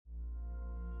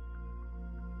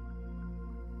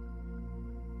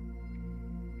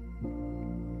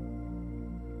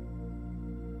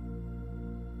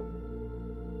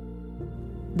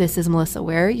This is Melissa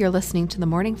Ware. You're listening to The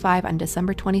Morning Five on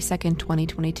December 22nd,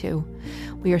 2022.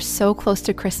 We are so close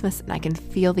to Christmas and I can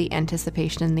feel the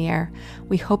anticipation in the air.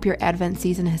 We hope your Advent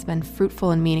season has been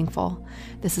fruitful and meaningful.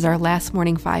 This is our last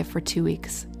Morning Five for 2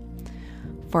 weeks.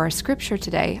 For our scripture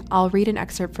today, I'll read an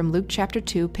excerpt from Luke chapter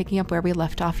 2, picking up where we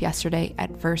left off yesterday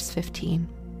at verse 15.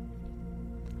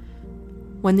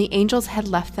 When the angels had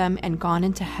left them and gone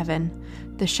into heaven,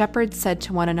 the shepherds said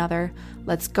to one another,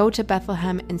 "Let's go to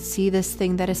Bethlehem and see this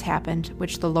thing that has happened,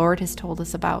 which the Lord has told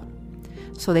us about."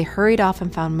 So they hurried off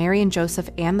and found Mary and Joseph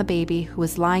and the baby, who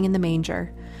was lying in the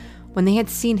manger. When they had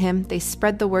seen him, they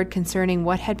spread the word concerning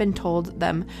what had been told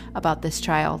them about this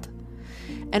child.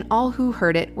 And all who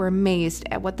heard it were amazed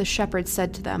at what the shepherds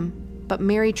said to them. But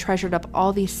Mary treasured up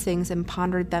all these things and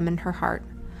pondered them in her heart.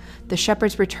 The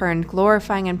shepherds returned,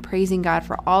 glorifying and praising God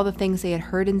for all the things they had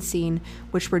heard and seen,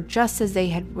 which were just as they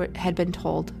had been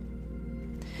told.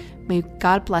 May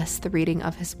God bless the reading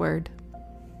of his word.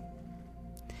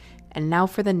 And now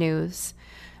for the news.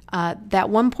 That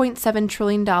 $1.7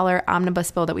 trillion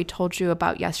omnibus bill that we told you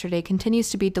about yesterday continues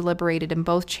to be deliberated in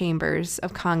both chambers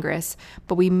of Congress,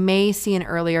 but we may see an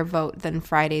earlier vote than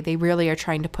Friday. They really are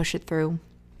trying to push it through,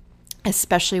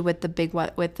 especially with the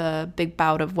big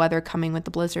bout of weather coming with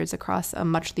the blizzards across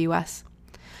much of the U.S.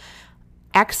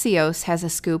 Axios has a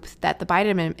scoop that the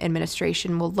Biden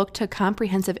administration will look to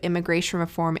comprehensive immigration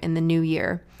reform in the new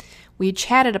year. We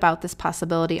chatted about this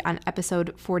possibility on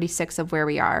episode 46 of Where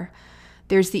We Are.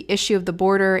 There's the issue of the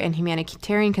border and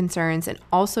humanitarian concerns, and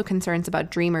also concerns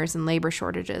about dreamers and labor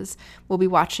shortages. We'll be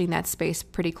watching that space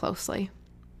pretty closely.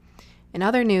 In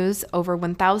other news, over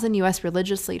 1,000 U.S.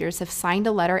 religious leaders have signed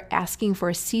a letter asking for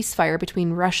a ceasefire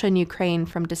between Russia and Ukraine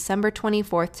from December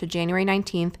 24th to January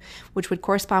 19th, which would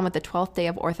correspond with the 12th day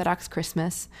of Orthodox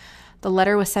Christmas. The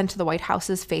letter was sent to the White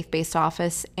House's faith-based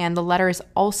office, and the letter is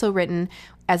also written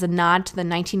as a nod to the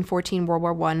 1914 World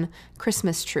War I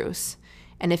Christmas truce.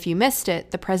 And if you missed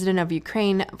it, the president of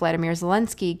Ukraine, Vladimir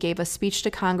Zelensky, gave a speech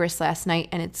to Congress last night,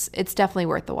 and it's definitely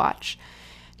worth the watch.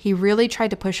 He really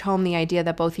tried to push home the idea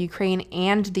that both Ukraine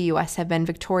and the U.S. have been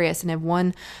victorious and have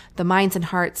won the minds and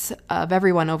hearts of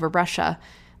everyone over Russia.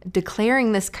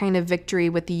 Declaring this kind of victory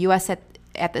with the U.S.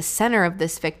 at the center of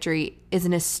this victory is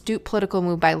an astute political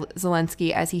move by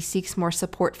Zelensky as he seeks more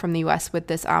support from the U.S. with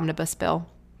this omnibus bill.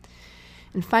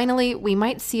 And finally, we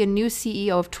might see a new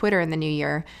CEO of Twitter in the new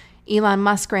year. Elon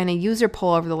Musk ran a user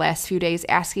poll over the last few days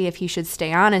asking if he should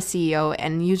stay on as CEO,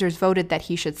 and users voted that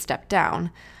he should step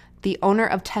down. The owner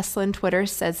of Tesla and Twitter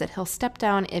says that he'll step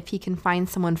down if he can find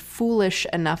someone foolish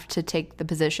enough to take the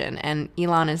position, and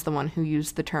Elon is the one who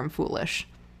used the term foolish.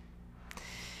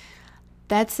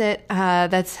 That's it.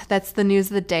 That's the news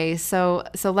of the day. So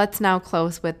let's now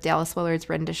close with Dallas Willard's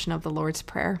rendition of the Lord's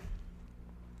Prayer.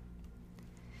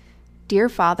 Dear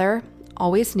Father,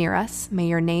 always near us, may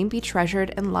your name be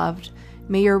treasured and loved.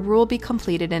 May your rule be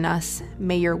completed in us.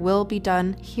 May your will be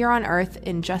done here on earth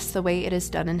in just the way it is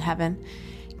done in heaven.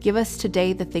 Give us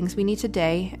today the things we need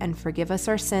today, and forgive us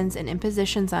our sins and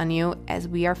impositions on you, as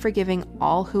we are forgiving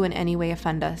all who in any way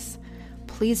offend us.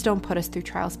 Please don't put us through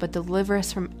trials, but deliver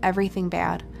us from everything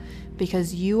bad,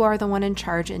 because you are the one in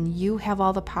charge, and you have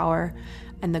all the power,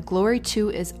 and the glory too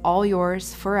is all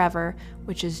yours forever,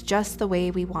 which is just the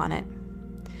way we want it.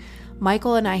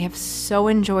 Michael and I have so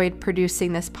enjoyed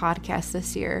producing this podcast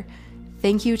this year.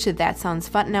 Thank you to That Sounds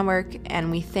Fun Network, and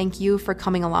we thank you for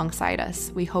coming alongside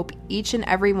us. We hope each and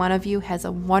every one of you has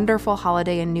a wonderful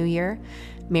holiday and New Year.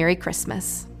 Merry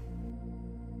Christmas.